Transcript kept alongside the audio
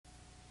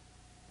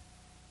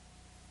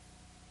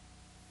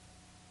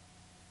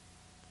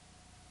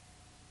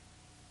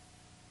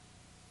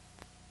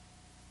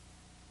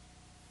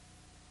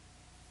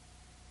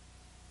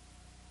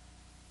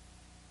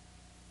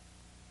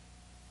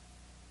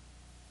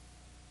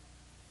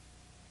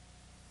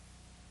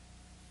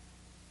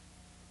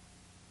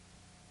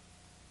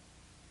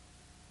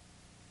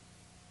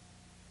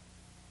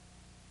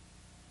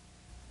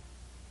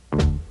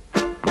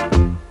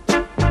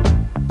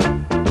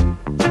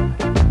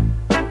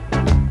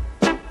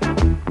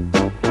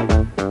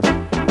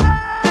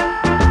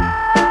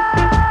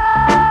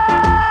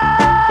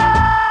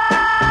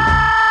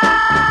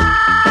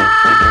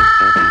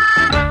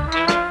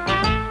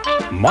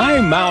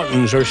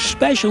mountains are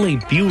especially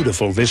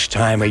beautiful this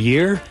time of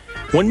year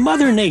when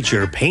Mother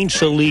Nature paints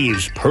the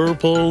leaves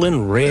purple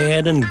and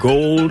red and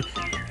gold.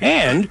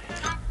 And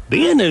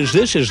being as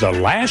this is the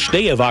last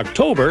day of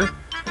October,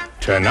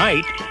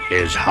 tonight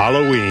is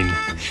Halloween.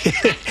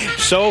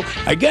 So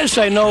I guess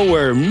I know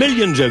where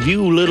millions of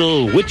you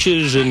little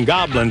witches and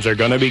goblins are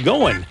going to be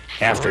going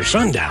after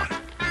sundown.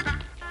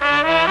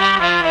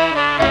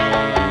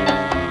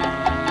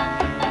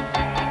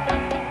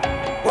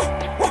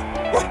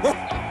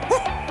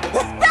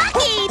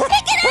 Rocky,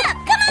 pick it up!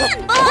 Come on,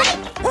 boy!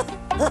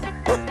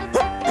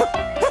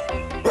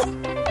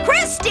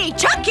 Christy,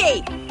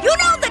 Chucky, you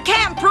know the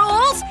camp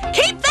rules.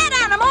 Keep that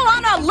animal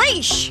on a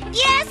leash.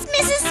 Yes,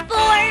 Mrs.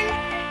 Sporn.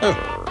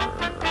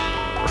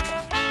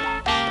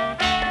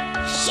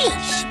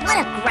 Sheesh, what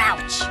a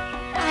grouch.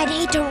 I'd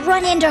hate to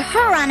run into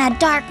her on a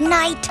dark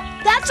night.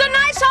 That's a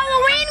nice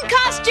Halloween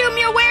costume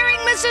you're wearing,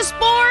 Mrs.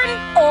 Sporn.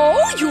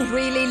 Oh, you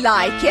really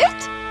like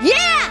it?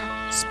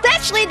 Yeah,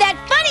 especially that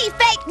funny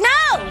fake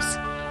nose.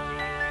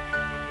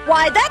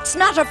 Why, that's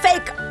not a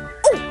fake...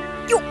 Oh,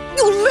 you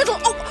little...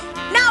 Oh,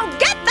 now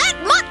get that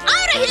mutt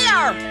out of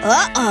here!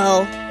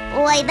 Uh-oh.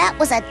 Boy, that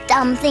was a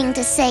dumb thing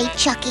to say,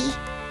 Chucky.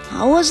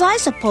 How was I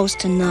supposed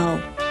to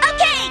know?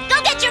 Okay,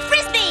 go get your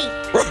Frisbee!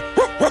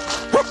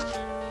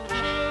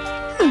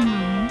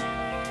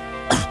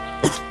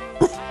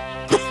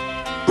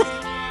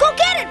 Go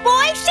get it,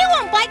 boy! She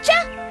won't bite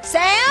you!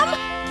 Sam?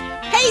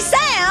 Hey,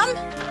 Sam!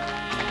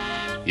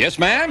 Yes,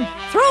 ma'am?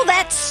 Throw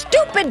that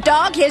stupid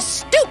dog his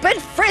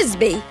stupid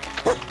Frisbee.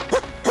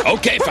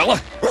 Okay, fella.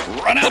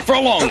 Run out for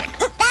a long one.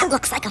 That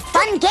looks like a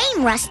fun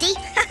game, Rusty.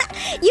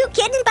 You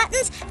kidding,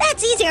 Buttons?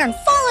 That's easier than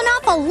falling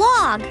off a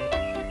log.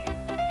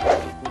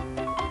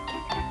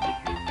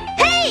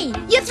 Hey,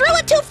 you threw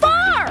it too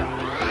far!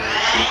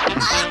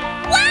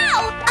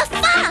 Wow, a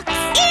fox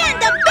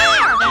and a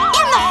bear!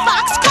 And the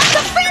fox got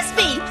the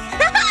Frisbee!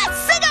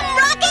 Sing 'em,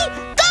 Rocky!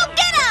 Go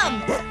get 'em!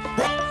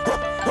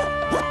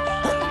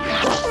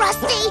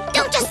 Rusty,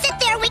 don't just sit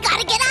there. We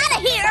gotta get out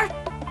of here.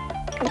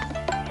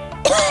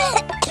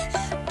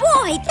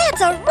 Boy,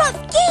 that's a rough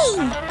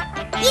game.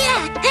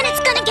 Yeah, and it's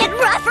gonna get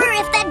rougher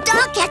if that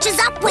dog catches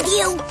up with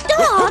you.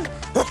 Dog?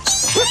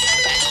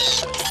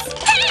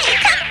 Hey,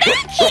 come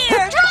back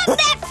here! Drop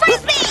that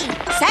Frisbee!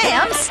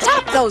 Sam,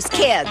 stop those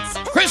kids.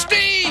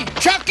 Christy!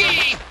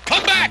 Chucky!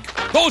 Come back!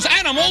 Those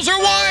animals are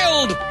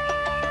wild!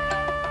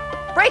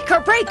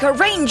 Breaker,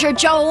 Ranger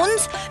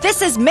Jones.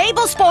 This is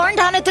Mabel Sporn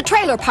down at the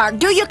trailer park.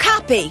 Do you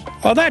copy?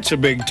 Well, that's a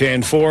big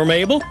 10-4,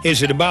 Mabel.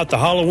 Is it about the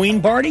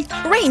Halloween party?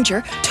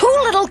 Ranger, 2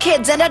 little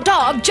kids and a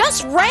dog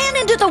just ran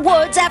into the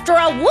woods after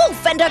a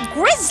wolf and a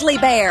grizzly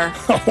bear.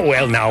 Oh,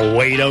 well, now,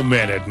 wait a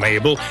minute,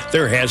 Mabel.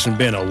 There hasn't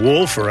been a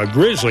wolf or a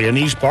grizzly in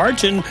these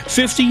parts in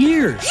 50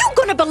 years. You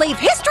gonna believe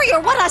history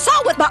or what I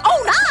saw with my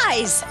own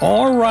eyes?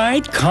 All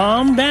right,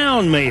 calm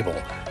down,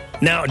 Mabel.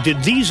 Now,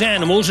 did these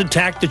animals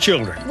attack the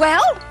children?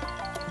 Well,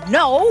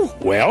 no.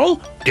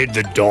 Well, did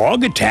the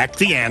dog attack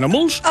the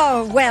animals?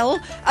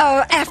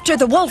 After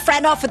the wolf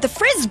ran off with the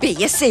Frisbee,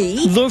 you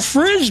see. The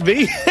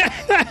Frisbee?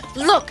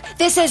 Look,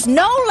 this is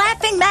no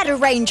laughing matter,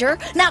 Ranger.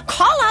 Now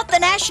call out the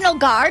National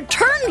Guard,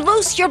 turn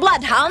loose your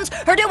bloodhounds,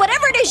 or do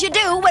whatever it is you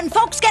do when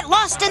folks get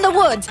lost in the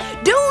woods.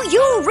 Do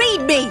you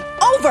read me?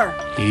 Over.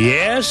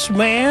 Yes,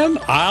 ma'am.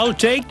 I'll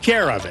take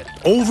care of it.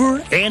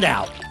 Over and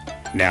out.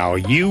 Now,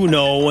 you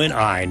know and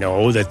I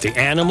know that the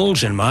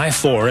animals in my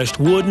forest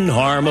wouldn't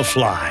harm a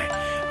fly.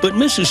 But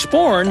Mrs.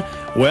 Sporn,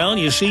 well,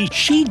 you see,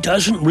 she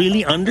doesn't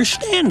really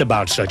understand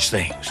about such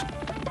things.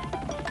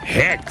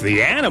 Heck,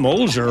 the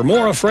animals are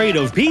more afraid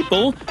of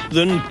people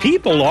than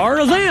people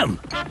are of them.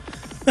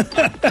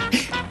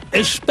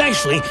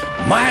 Especially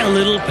my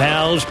little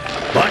pals,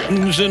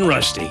 Buttons and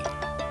Rusty.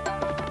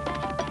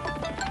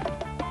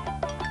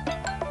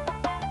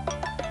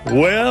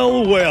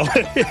 Well,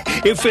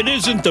 if it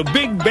isn't the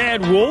big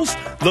bad wolf,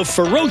 the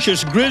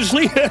ferocious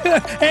grizzly,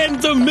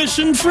 and the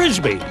missing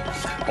Frisbee.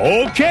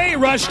 Okay,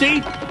 Rusty,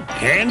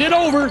 hand it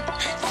over.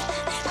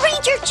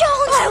 Ranger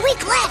Jones! Are we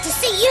glad to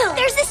see you?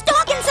 There's this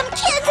dog and some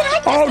kids and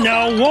I... Oh,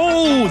 now,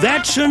 whoa,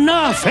 that's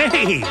enough,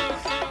 hey.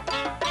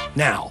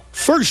 Now,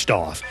 first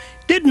off,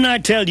 didn't I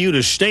tell you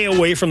to stay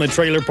away from the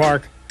trailer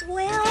park?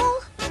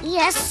 Well,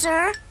 yes,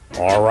 sir.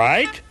 All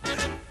right.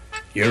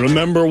 You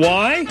remember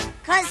why?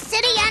 'Cause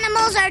city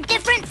animals are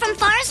different from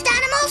forest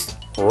animals?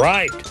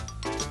 Right.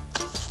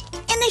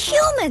 And the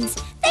humans,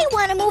 they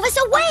want to move us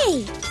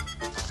away.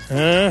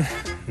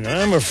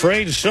 I'm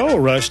afraid so,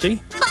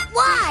 Rusty. But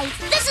why?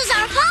 This is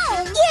our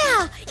home.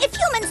 Yeah, if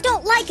humans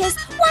don't like us,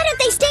 why don't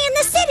they stay in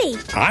the city?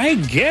 I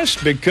guess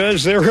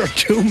because there are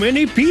too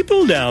many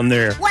people down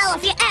there. Well,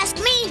 if you ask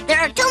me, there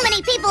are too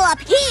many people up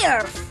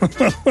here.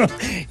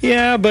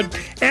 Yeah, but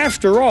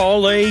after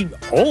all, they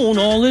own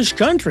all this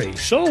country,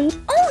 so...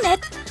 Own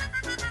it?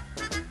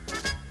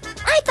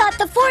 I thought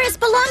the forest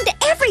belonged to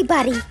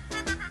everybody.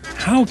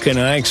 How can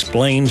I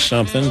explain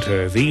something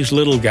to these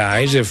little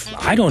guys if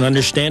I don't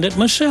understand it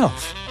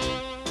myself?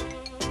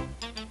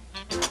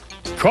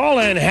 Call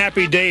in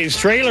Happy Days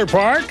Trailer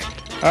Park.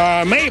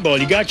 Mabel,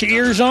 you got your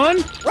ears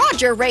on?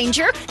 Roger,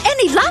 Ranger.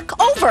 Any luck?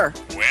 Over.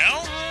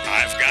 Well,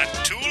 I've got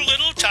 2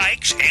 little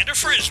tykes and a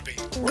frisbee.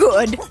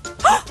 Good.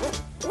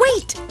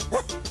 Wait.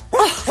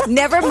 Oh,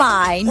 never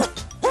mind.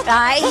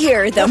 I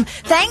hear them.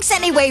 Thanks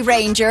anyway,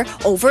 Ranger.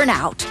 Over and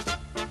out.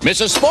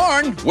 Mrs.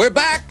 Sporn, we're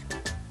back.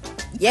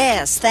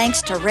 Yes,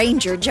 thanks to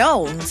Ranger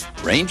Jones.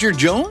 Ranger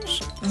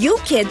Jones? You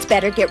kids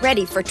better get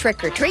ready for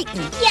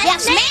trick-or-treating.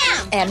 Yes,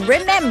 ma'am. And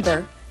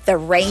remember, the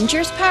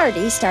Rangers'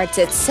 party starts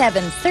at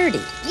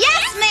 7:30.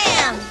 Yes,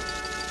 ma'am.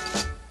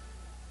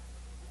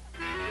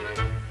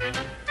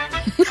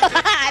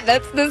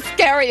 That's the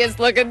scariest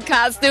looking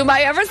costume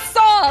I ever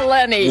saw,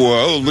 Lenny.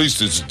 Well, at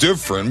least it's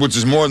different, which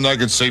is more than I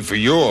could say for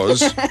yours.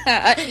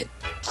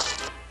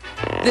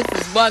 This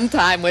is one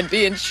time when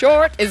being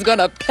short is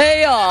gonna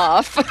pay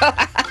off.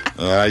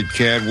 I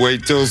can't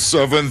wait till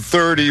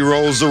 7:30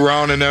 rolls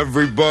around and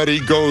everybody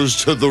goes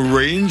to the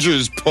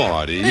Rangers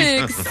party.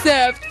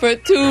 Except for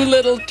 2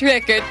 little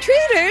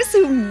trick-or-treaters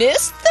who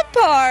missed the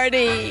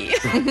party.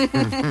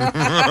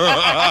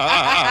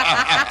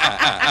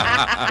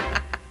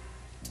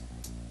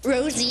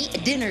 Rosie,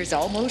 dinner's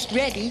almost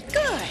ready.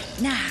 Good.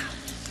 Now,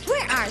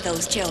 where are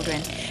those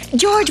children?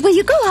 George, will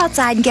you go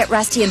outside and get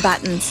Rusty and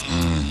Buttons?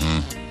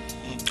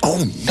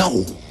 Oh,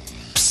 no.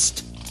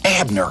 Psst.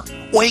 Abner,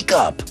 wake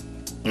up.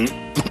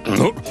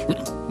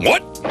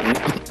 What?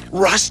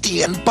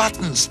 Rusty and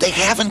Buttons, they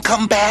haven't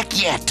come back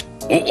yet.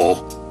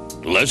 Uh-oh.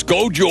 Let's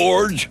go,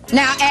 George.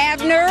 Now,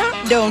 Abner,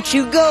 don't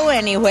you go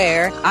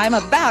anywhere. I'm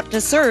about to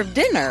serve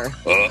dinner.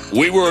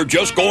 We were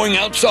just going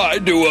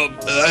outside to,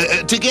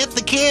 To get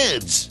the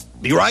kids.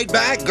 Be right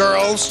back,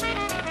 girls.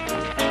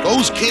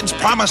 Those kids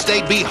promised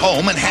they'd be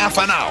home in half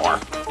an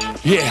hour.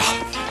 Yeah,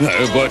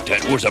 but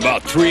that was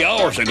about 3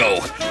 hours ago.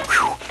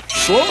 Whew.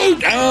 Slow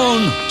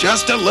down.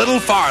 Just a little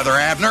farther,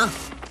 Abner.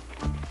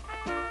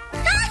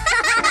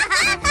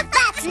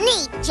 That's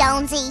neat,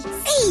 Jonesy.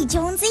 Hey,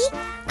 Jonesy.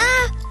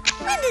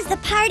 When does the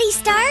party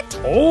start?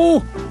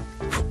 Oh,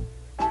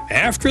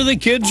 after the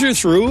kids are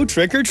through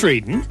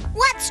trick-or-treating.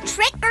 What's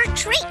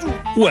trick-or-treating?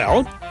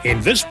 Well, in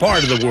this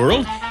part of the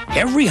world,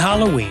 every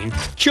Halloween,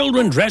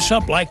 children dress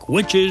up like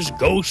witches,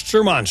 ghosts,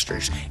 or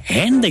monsters,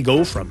 and they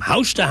go from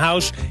house to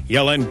house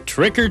yelling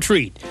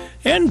trick-or-treat,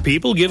 and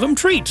people give them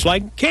treats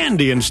like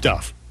candy and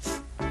stuff.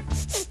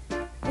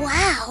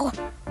 Wow.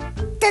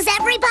 Does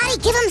everybody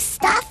give him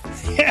stuff?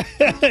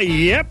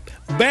 Yep,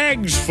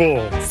 bags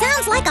full.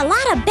 Sounds like a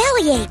lot of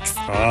bellyaches.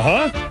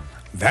 Uh-huh.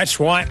 That's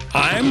why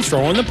I'm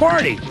throwing the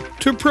party,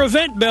 to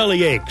prevent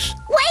belly aches.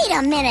 Wait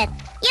a minute.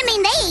 You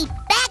mean they eat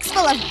bags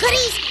full of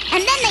goodies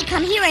and then they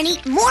come here and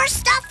eat more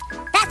stuff?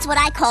 That's what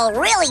I call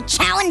really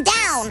chowing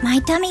down. My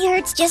tummy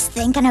hurts just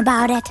thinking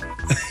about it.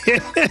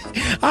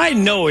 I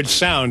know it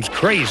sounds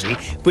crazy,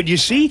 but you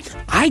see,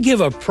 I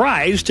give a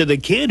prize to the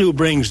kid who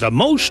brings the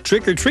most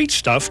trick-or-treat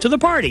stuff to the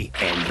party.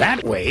 And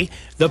that way,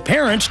 the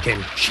parents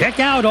can check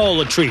out all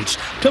the treats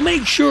to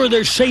make sure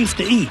they're safe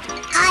to eat.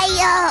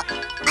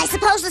 I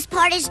suppose this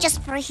party's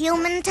just for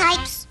human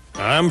types?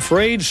 I'm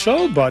afraid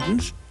so,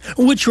 Buttons.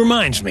 Which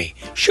reminds me,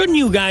 shouldn't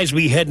you guys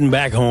be heading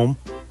back home?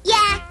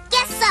 Yeah,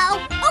 guess so.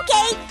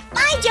 Okay,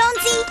 bye,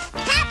 Jonesy.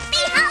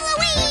 Happy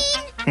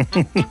Halloween!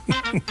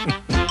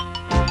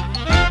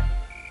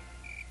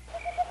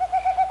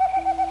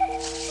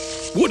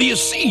 What do you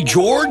see,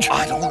 George?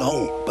 I don't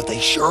know, but they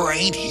sure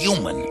ain't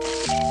human.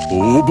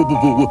 Oh,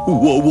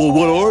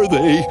 what are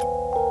they?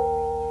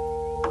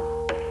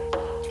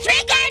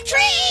 Trick or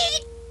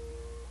treat!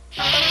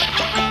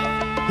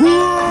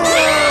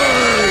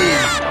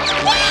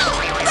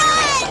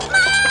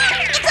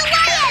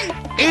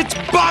 It's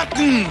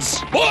Buttons!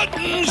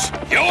 Buttons,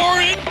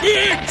 you're in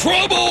big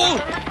trouble!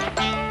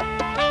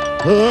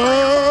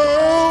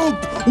 Help!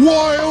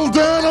 Wild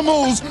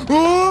animals!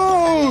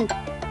 Oh!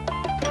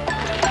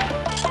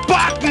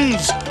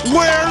 Buttons!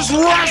 Where's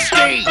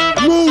Rusty?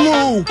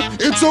 Lulu!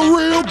 It's a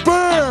real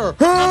bear!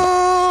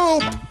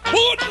 Help!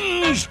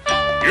 Buttons,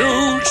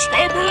 you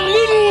stubborn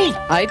little...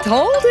 I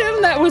told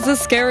him that was a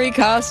scary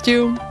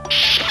costume.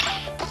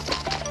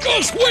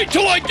 Just wait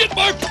till I get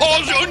my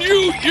paws on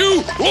you,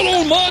 you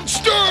little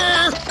monster!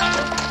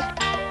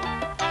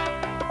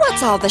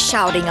 What's all the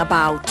shouting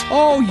about?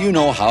 Oh, you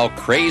know how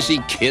crazy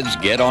kids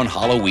get on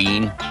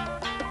Halloween.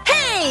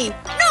 Hey!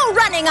 No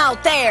running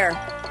out there!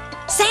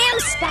 Sam,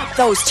 stop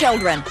those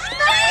children.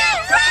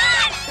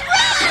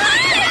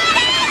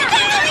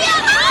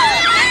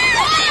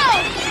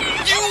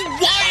 You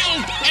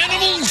wild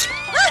animals!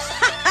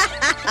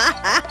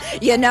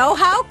 You know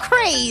how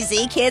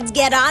crazy kids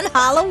get on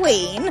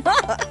Halloween.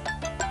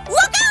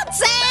 Look out,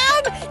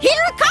 Sam!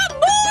 Here come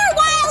more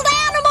wild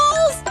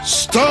animals!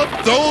 Stop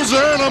those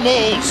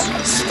animals!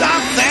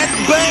 Stop that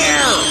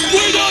bear!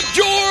 Wait up,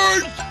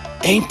 George!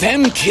 Ain't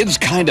them kids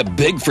kind of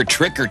big for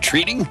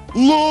trick-or-treating?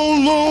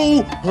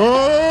 Lulu!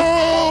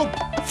 Help!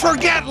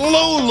 Forget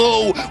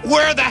Lulu!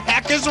 Where the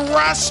heck is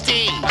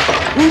Rusty?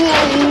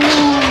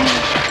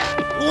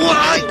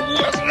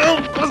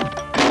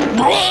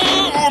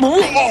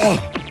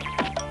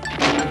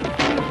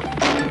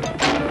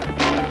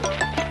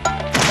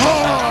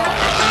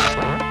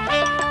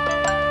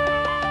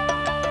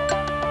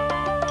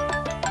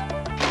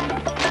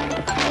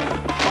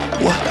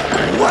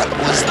 What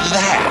was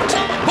that?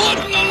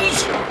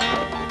 Buttons!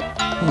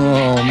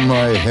 Oh,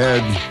 my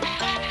head.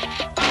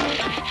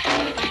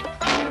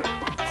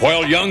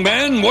 Well, young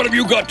man, what have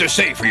you got to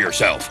say for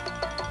yourself?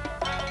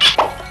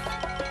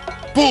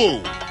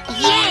 Boo!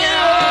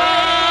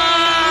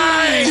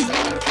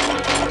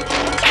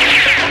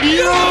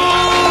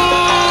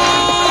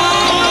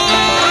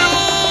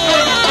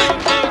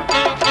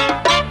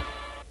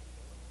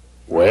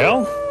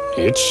 Well,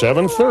 it's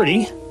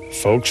 7:30.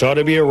 Folks ought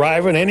to be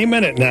arriving any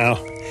minute now.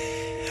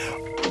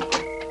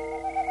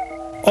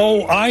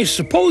 Oh, I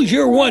suppose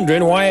you're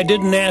wondering why I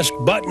didn't ask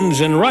Buttons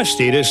and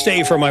Rusty to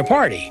stay for my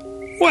party.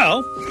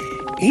 Well,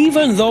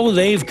 even though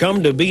they've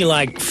come to be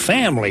like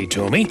family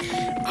to me,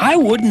 I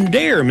wouldn't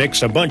dare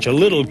mix a bunch of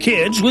little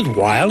kids with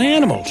wild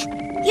animals.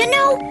 You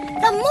know,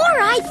 the more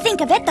I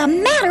think of it, the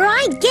madder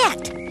I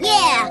get.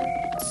 Yeah.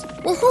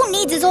 Well, who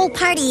needs his old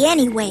party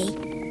anyway?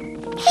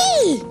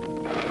 Hey!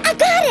 I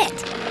got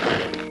it!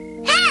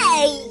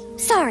 Hey!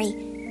 Sorry.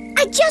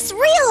 I just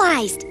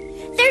realized.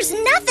 There's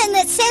nothing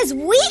that says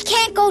we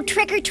can't go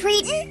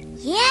trick-or-treating.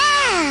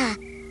 Yeah.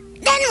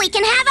 Then we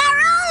can have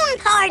our own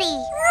party.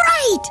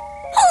 Right.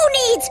 Who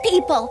needs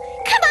people?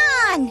 Come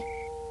on.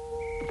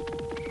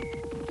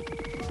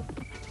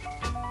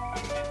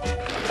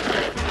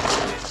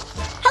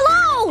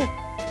 Hello?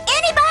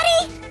 Anybody?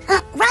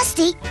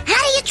 Rusty, how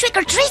do you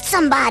trick-or-treat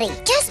somebody?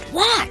 Just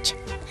watch.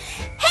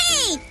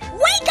 Hey,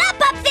 wake up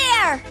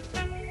there!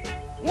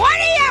 What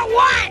do you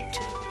want?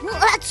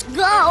 Let's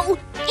go.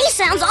 He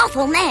sounds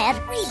awful mad.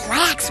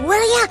 Relax,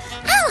 will ya?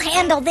 I'll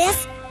handle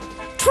this.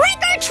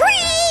 Trick or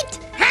treat!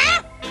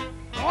 Huh?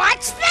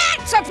 What's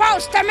that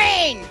supposed to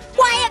mean?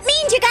 Why, it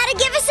means you gotta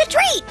give us a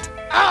treat.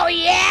 Oh,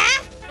 yeah?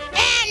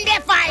 And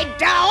if I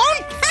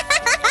don't?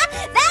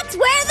 That's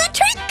where the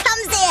trick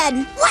comes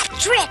in. What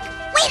trick?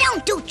 We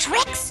don't do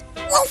tricks.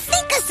 We'll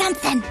think of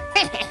something.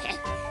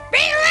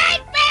 Be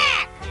right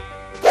back!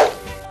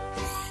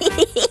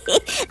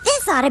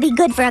 This ought to be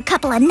good for a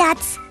couple of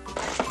nuts.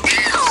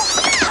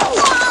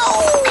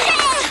 Whoa!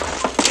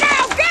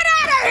 Now get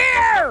out of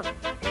here!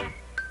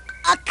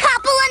 A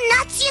couple of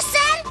nuts, you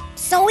said?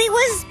 So he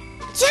was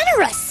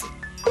generous.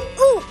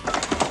 Ooh.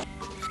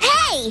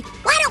 Hey,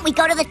 why don't we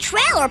go to the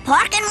trailer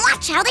park and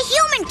watch how the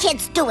human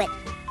kids do it?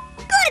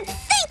 Good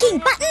thinking,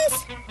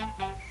 Buttons.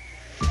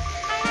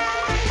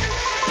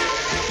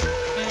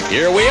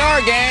 Here we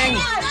are, gang.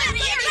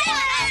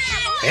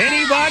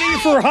 Anybody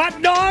for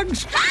hot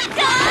dogs? Hot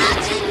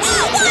dogs!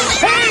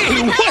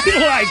 Hey, wait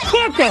till I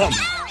cook them!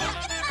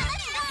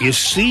 You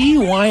see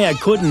why I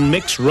couldn't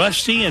mix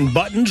Rusty and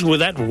Buttons with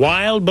that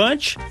wild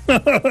bunch?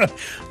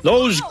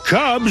 Those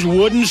cubs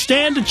wouldn't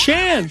stand a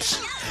chance.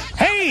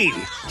 Hey,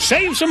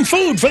 save some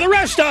food for the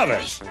rest of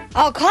us.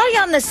 I'll call you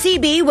on the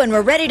CB when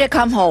we're ready to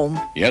come home.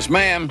 Yes,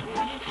 ma'am.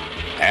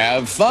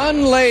 Have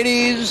fun,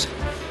 ladies.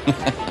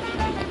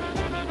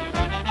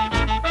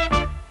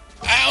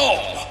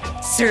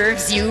 Ow!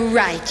 Serves you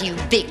right, you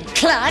big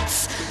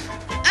klutz.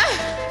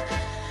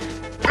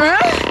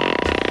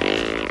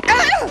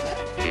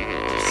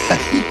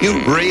 You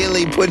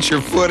really put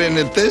your foot in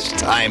it this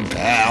time,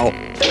 pal.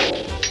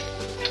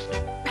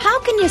 How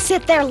can you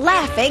sit there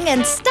laughing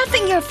and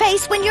stuffing your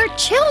face when your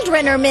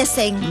children are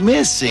missing?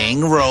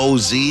 Missing,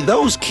 Rosie?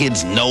 Those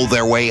kids know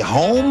their way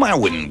home. I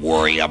wouldn't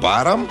worry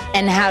about them.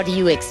 And how do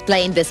you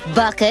explain this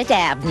bucket,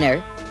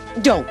 Abner?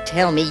 Don't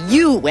tell me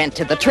you went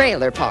to the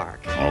trailer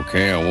park.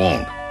 Okay, I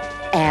won't.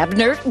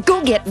 Abner,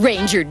 go get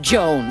Ranger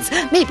Jones.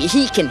 Maybe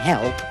he can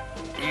help.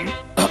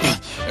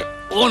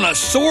 On a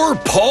sore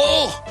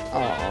paw?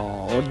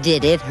 Oh,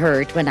 did it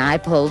hurt when I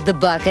pulled the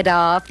bucket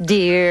off,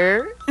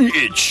 dear?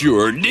 It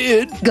sure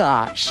did.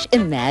 Gosh,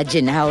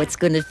 imagine how it's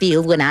going to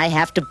feel when I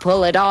have to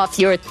pull it off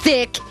your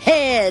thick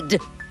head.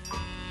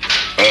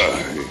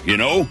 You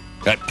know,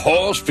 that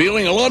paw's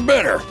feeling a lot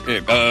better.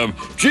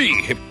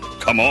 Gee,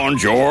 come on,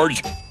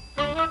 George.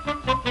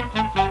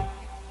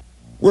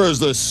 Where's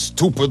the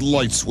stupid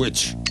light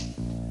switch?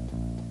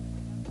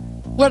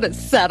 What a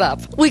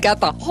setup. We got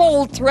the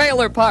whole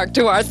trailer park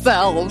to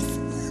ourselves.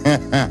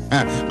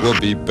 We'll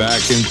be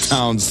back in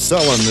town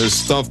selling this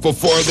stuff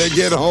before they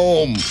get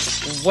home.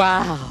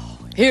 Wow.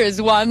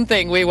 Here's one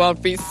thing we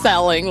won't be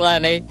selling,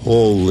 Lenny.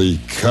 Holy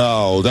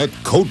cow, that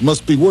coat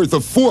must be worth a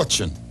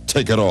fortune.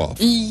 Take it off.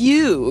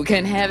 You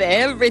can have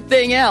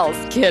everything else,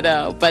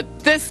 kiddo, but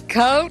this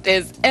coat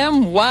is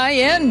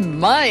M-Y-N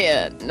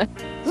Mayan.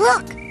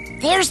 Look,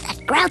 there's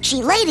that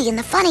grouchy lady in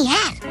the funny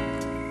hat.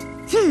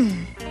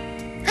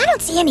 I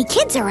don't see any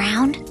kids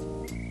around.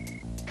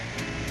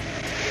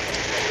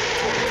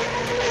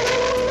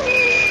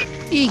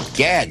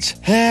 Egads.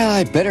 Well,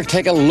 I better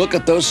take a look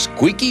at those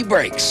squeaky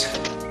brakes.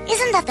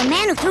 Isn't that the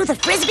man who threw the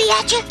frisbee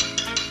at you?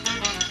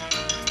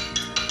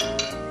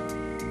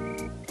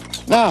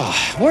 Now,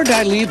 where'd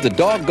I leave the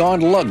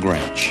doggone lug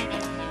wrench?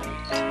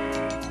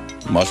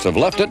 Must have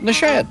left it in the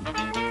shed.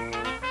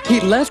 He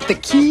left the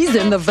keys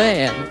in the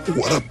van.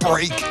 What a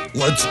break.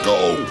 Let's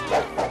go.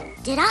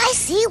 Did I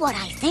see what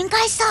I think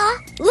I saw?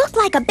 Looked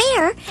like a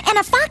bear and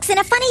a fox in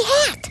a funny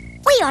hat.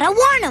 We ought to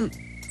warn him.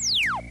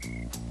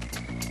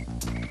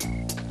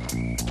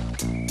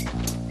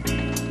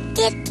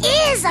 it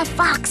is a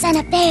fox and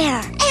a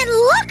bear. And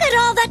look at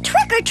all the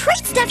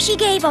trick-or-treat stuff she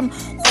gave them.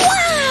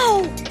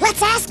 Wow!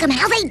 Let's ask them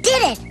how they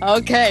did it.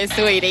 Okay,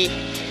 sweetie.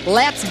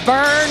 Let's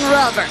burn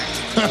rubber.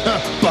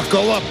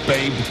 Buckle up,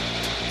 babe.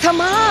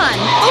 Come on,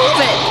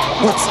 move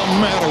it. What's the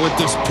matter with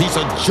this piece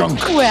of junk?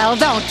 Well,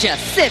 don't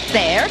just sit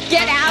there.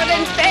 Get out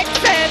and fix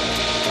it.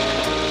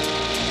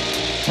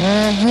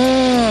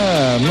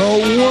 No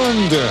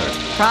wonder.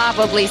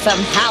 Probably some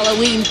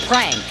Halloween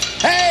prank.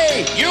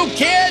 Hey, you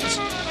kids!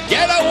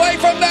 Get away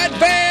from that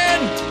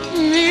van!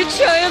 Meet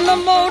you in the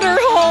motor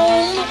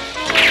home.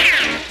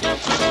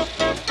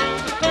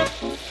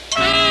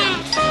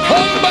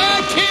 Come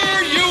back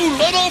here, you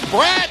little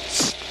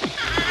brats!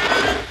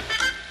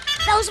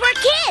 Those were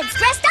kids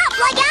dressed up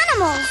like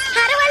animals.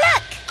 How do I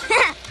look?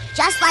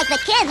 Just like the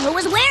kid who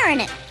was wearing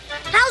it.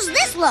 How's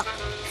this look?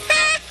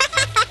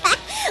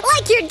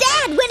 Like your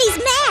dad when he's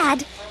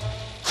mad.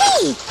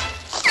 Hey,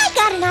 I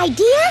got an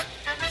idea.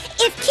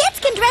 If kids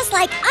can dress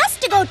like us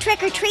to go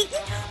trick-or-treating,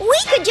 we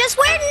could just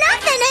wear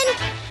nothing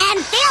And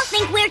they'll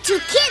think we're two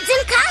kids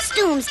in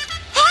costumes.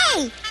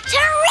 Hey,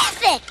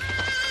 terrific!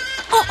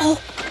 Uh-oh,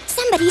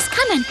 somebody's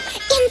coming.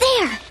 In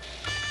there.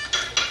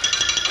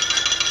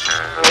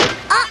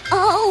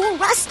 Uh-oh,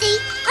 Rusty.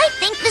 I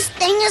think this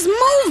thing is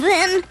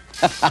moving.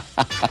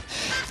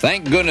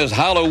 Thank goodness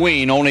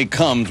Halloween only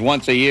comes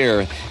once a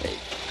year.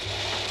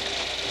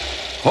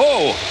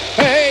 Oh,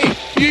 hey,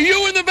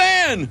 you in the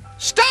van!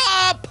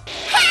 Stop!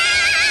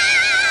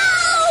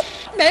 Help!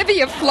 Maybe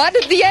you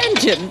flooded the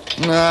engine.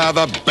 Ah,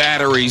 the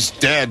battery's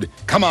dead.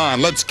 Come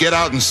on, let's get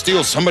out and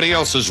steal somebody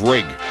else's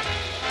rig.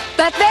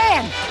 That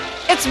van,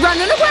 it's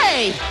running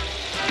away.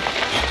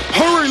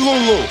 Hurry,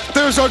 Lulu!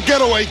 There's our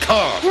getaway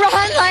car!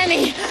 Run,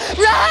 Lenny,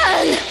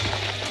 run!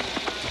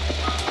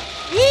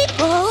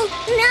 People,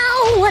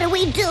 now what do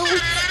we do?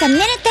 The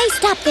minute they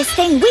stop this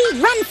thing, we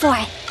run for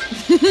it.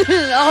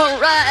 All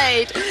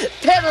right,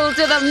 pedal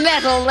to the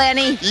metal,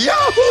 Lenny.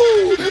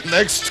 Yahoo!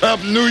 Next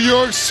stop, New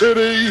York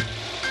City.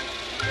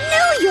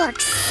 New York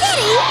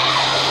City?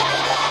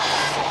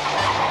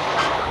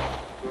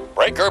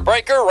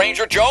 Breaker,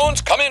 Ranger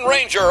Jones. Come in,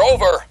 Ranger.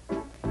 Over.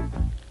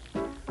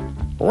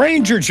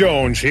 Ranger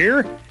Jones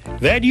here.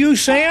 That you,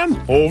 Sam?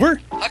 Over.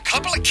 A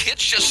couple of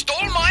kids just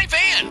stole my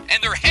van,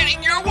 and they're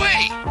heading your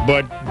way.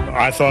 But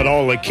I thought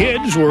all the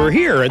kids were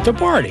here at the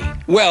party.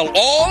 Well,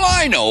 all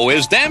I know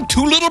is them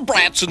two little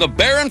brats in the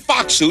bear and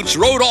fox suits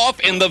rode off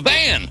in the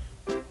van.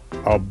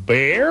 A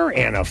bear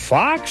and a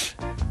fox?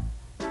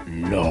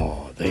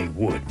 No, they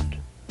wouldn't.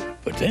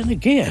 But then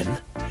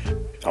again...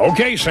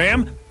 Okay,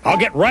 Sam, I'll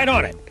get right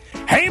on it.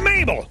 Hey,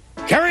 Mabel,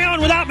 carry on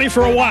without me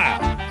for a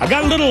while. I've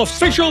got a little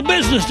official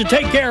business to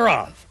take care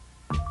of.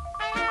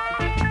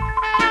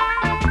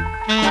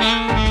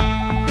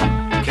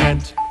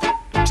 Can't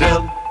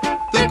tell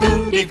the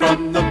goodie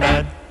from the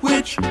bad.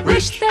 Which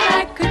that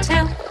I could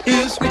tell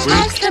is which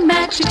has the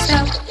magic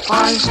spell.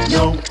 I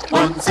know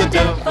one's a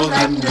devil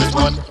and there's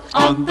one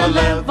on the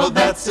level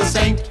that's a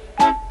saint.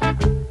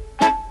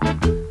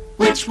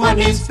 Which one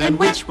is and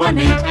which one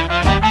ain't?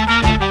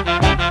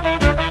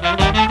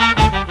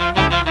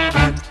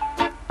 Can't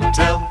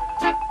tell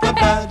the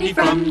baddie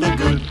from the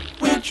good.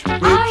 Which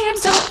I am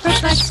so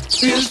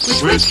perplexed.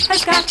 is which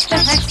Has got the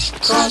hex.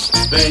 Cause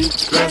they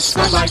dress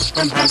alike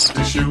from hat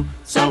to shoe.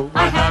 So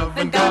I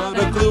haven't got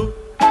a clue.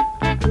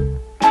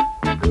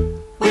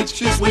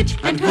 Which is which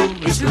and who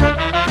is who?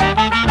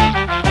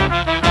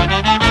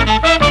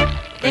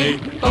 They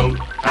both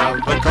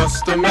have a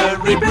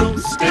customary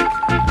broomstick.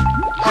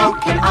 How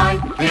can I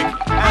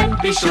pick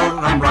and be sure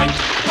I'm right?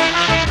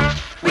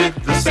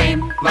 With the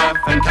same laugh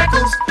and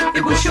cackles,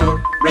 it will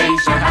sure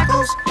raise your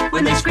hackles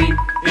when they scream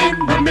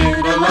in the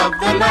middle of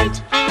the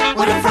night.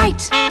 What a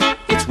fright!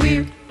 It's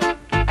weird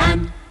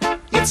and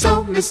it's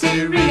so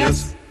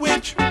mysterious.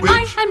 Which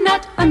I am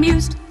not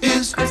amused,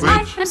 is cause I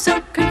which? am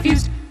so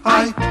confused.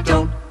 I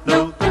don't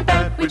know the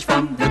bad witch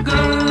from the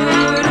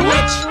good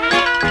witch.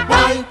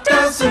 Why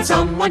doesn't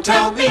someone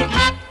tell me?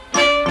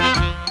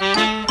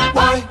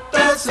 Why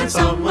doesn't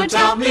someone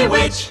tell me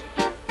which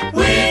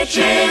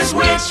is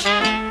which?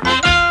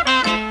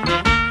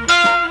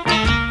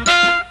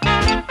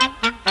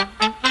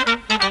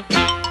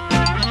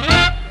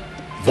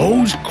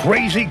 Those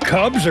crazy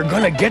cubs are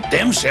gonna get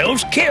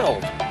themselves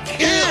killed.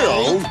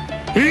 Killed?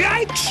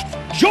 Yikes!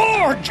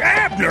 George,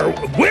 Abner,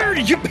 where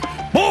did you...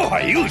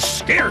 Boy, you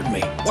scared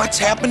me. What's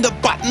happened to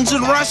Buttons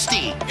and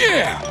Rusty?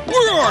 Yeah,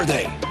 where are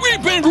they?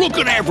 We've been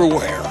looking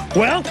everywhere.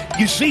 Well,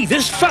 you see,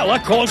 this fella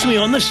calls me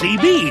on the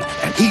CB,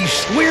 and he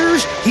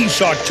swears he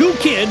saw two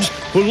kids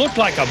who looked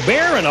like a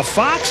bear and a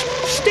fox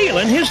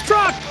stealing his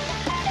truck.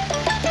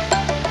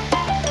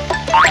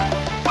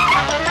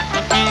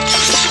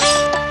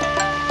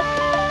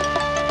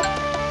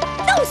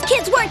 Those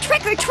kids weren't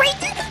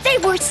trick-or-treating. They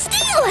were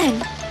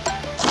stealing.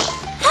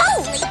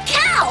 Holy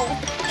cow!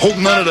 Hope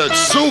none of that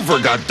silver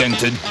got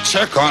dented.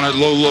 Check on it,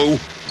 Lulu.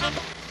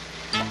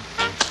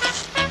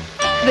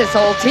 This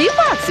old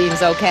teapot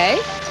seems okay.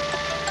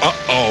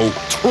 Uh-oh,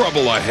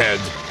 trouble ahead.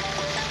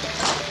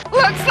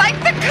 Looks like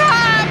the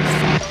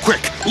cops!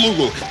 Quick,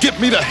 Lulu, get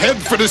me the head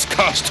for this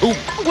costume.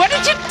 What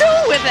did you do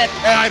with it?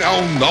 I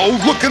don't know.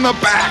 Look in the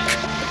back.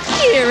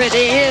 Here it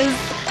is.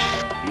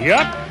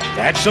 Yep,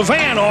 that's the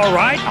van, all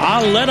right.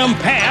 I'll let them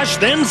pass,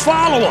 then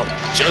follow them.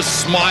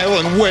 Just smile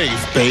and wave,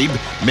 babe.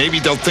 Maybe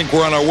they'll think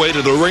we're on our way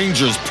to the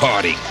Rangers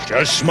party.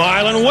 Just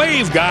smile and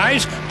wave,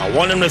 guys. I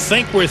want them to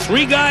think we're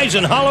three guys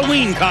in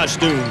Halloween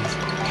costumes.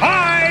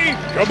 Hi!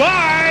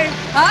 Goodbye!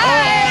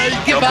 Hi!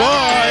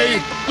 Goodbye!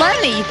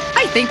 Lenny,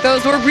 I think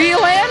those were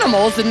real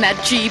animals in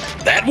that Jeep.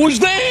 That was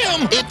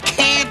them. It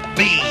can't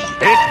be.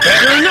 It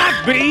better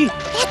not be.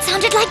 That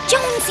sounded like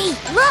Jonesy.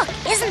 Look,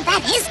 isn't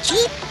that his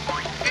Jeep?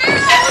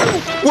 Ow!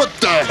 What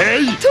the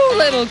hey? Two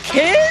little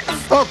kids?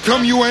 How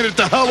come you ain't at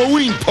the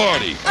Halloween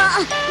party?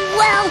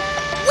 Well,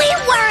 we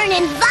weren't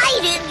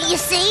invited, you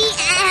see,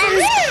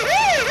 and...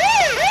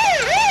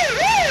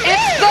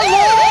 It's the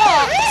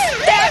law!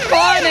 Step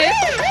on it!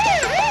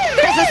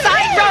 There's a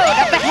side road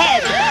up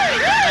ahead.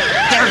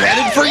 They're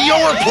headed for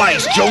your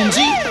place,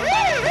 Jonesy.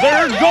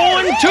 They're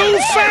going too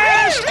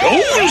fast.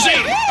 Jonesy,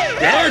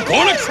 they're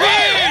gonna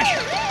crash.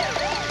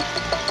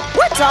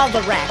 What's all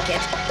the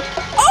racket?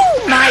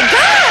 Oh, my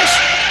gosh!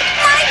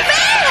 My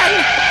van!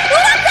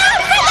 Look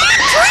out for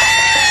that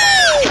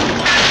tree!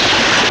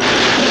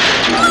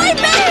 My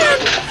van!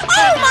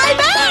 Oh, my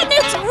van!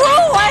 It's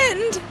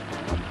ruined!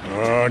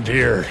 Oh,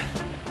 dear.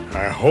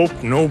 I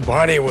hope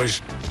nobody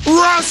was...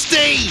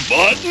 Rusty!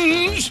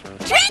 Buttons.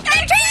 Trick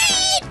or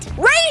treat!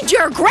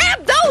 Ranger,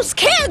 grab those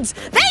kids!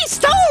 They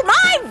stole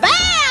my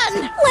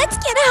van! Let's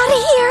get out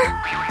of here.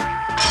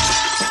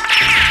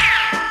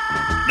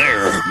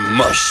 There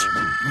must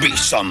be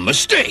some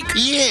mistake.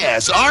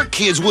 Yes, our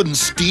kids wouldn't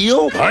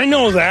steal. I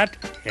know that,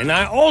 and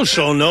I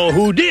also know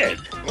who did.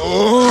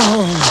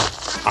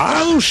 Oh,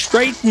 I'll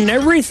straighten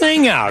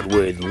everything out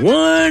with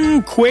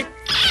one quick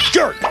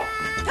jerk.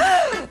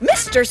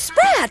 Mr.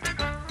 Spratt,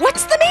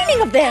 what's the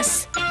meaning of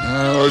this?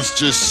 let's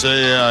just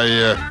say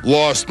I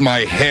lost my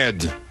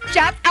head.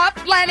 Shut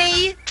up,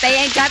 Lenny. They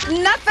ain't got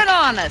nothing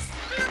on us.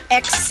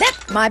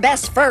 Except my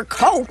best fur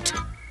coat.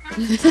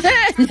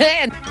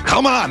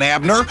 Come on,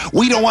 Abner.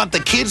 We don't want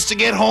the kids to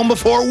get home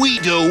before we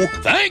do.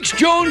 Thanks,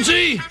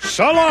 Jonesy.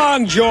 So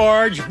long,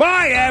 George.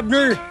 Bye,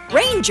 Abner.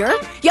 Ranger,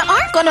 you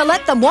aren't going to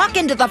let them walk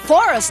into the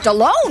forest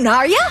alone,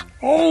 are you?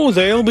 Oh,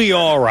 they'll be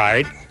all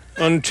right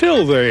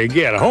until they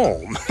get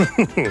home.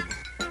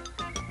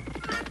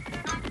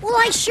 Well,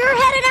 I sure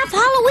had enough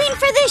Halloween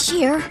for this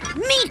year.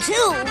 Me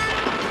too.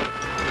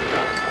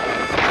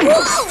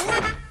 Whoa!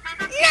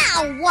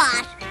 Now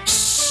what?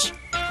 Shh!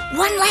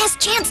 One last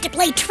chance to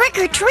play trick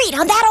or treat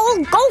on that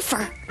old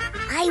gopher.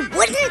 I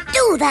wouldn't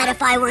do that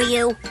if I were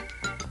you.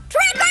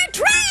 Trick or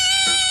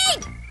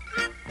treat!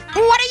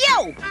 What are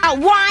you, a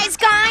wise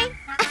guy?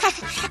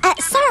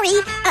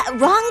 Sorry,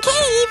 wrong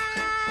cave.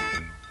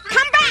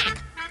 Come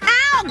back.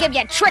 I'll give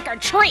you trick or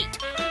treat.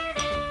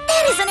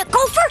 That isn't a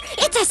gopher,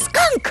 it's a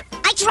skunk.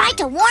 I tried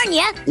to warn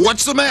you.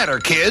 What's the matter,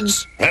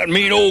 kids? That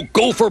mean old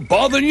gopher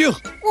bothering you?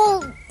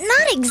 Well,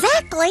 not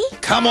exactly.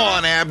 Come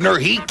on, Abner.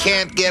 He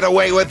can't get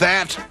away with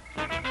that.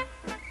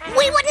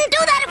 We wouldn't do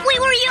that if we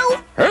were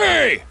you.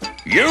 Hey,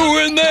 you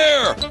in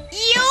there?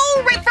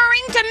 You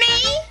referring to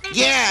me?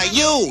 Yeah,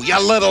 you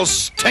little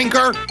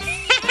stinker.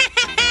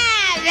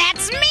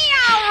 That's me,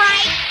 all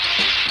right.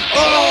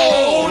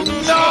 Oh,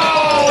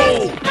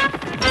 no!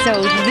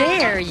 So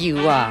there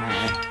you are.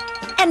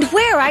 And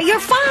where are your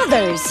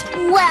fathers?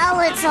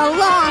 Well, it's a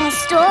long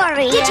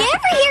story. Did you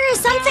ever hear of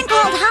something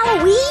called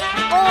Halloween?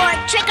 Or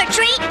trick or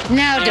treat?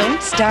 Now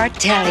don't start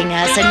telling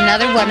us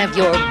another one of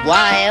your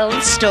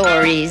wild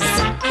stories.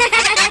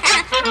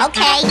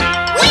 Okay,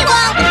 we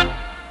won't.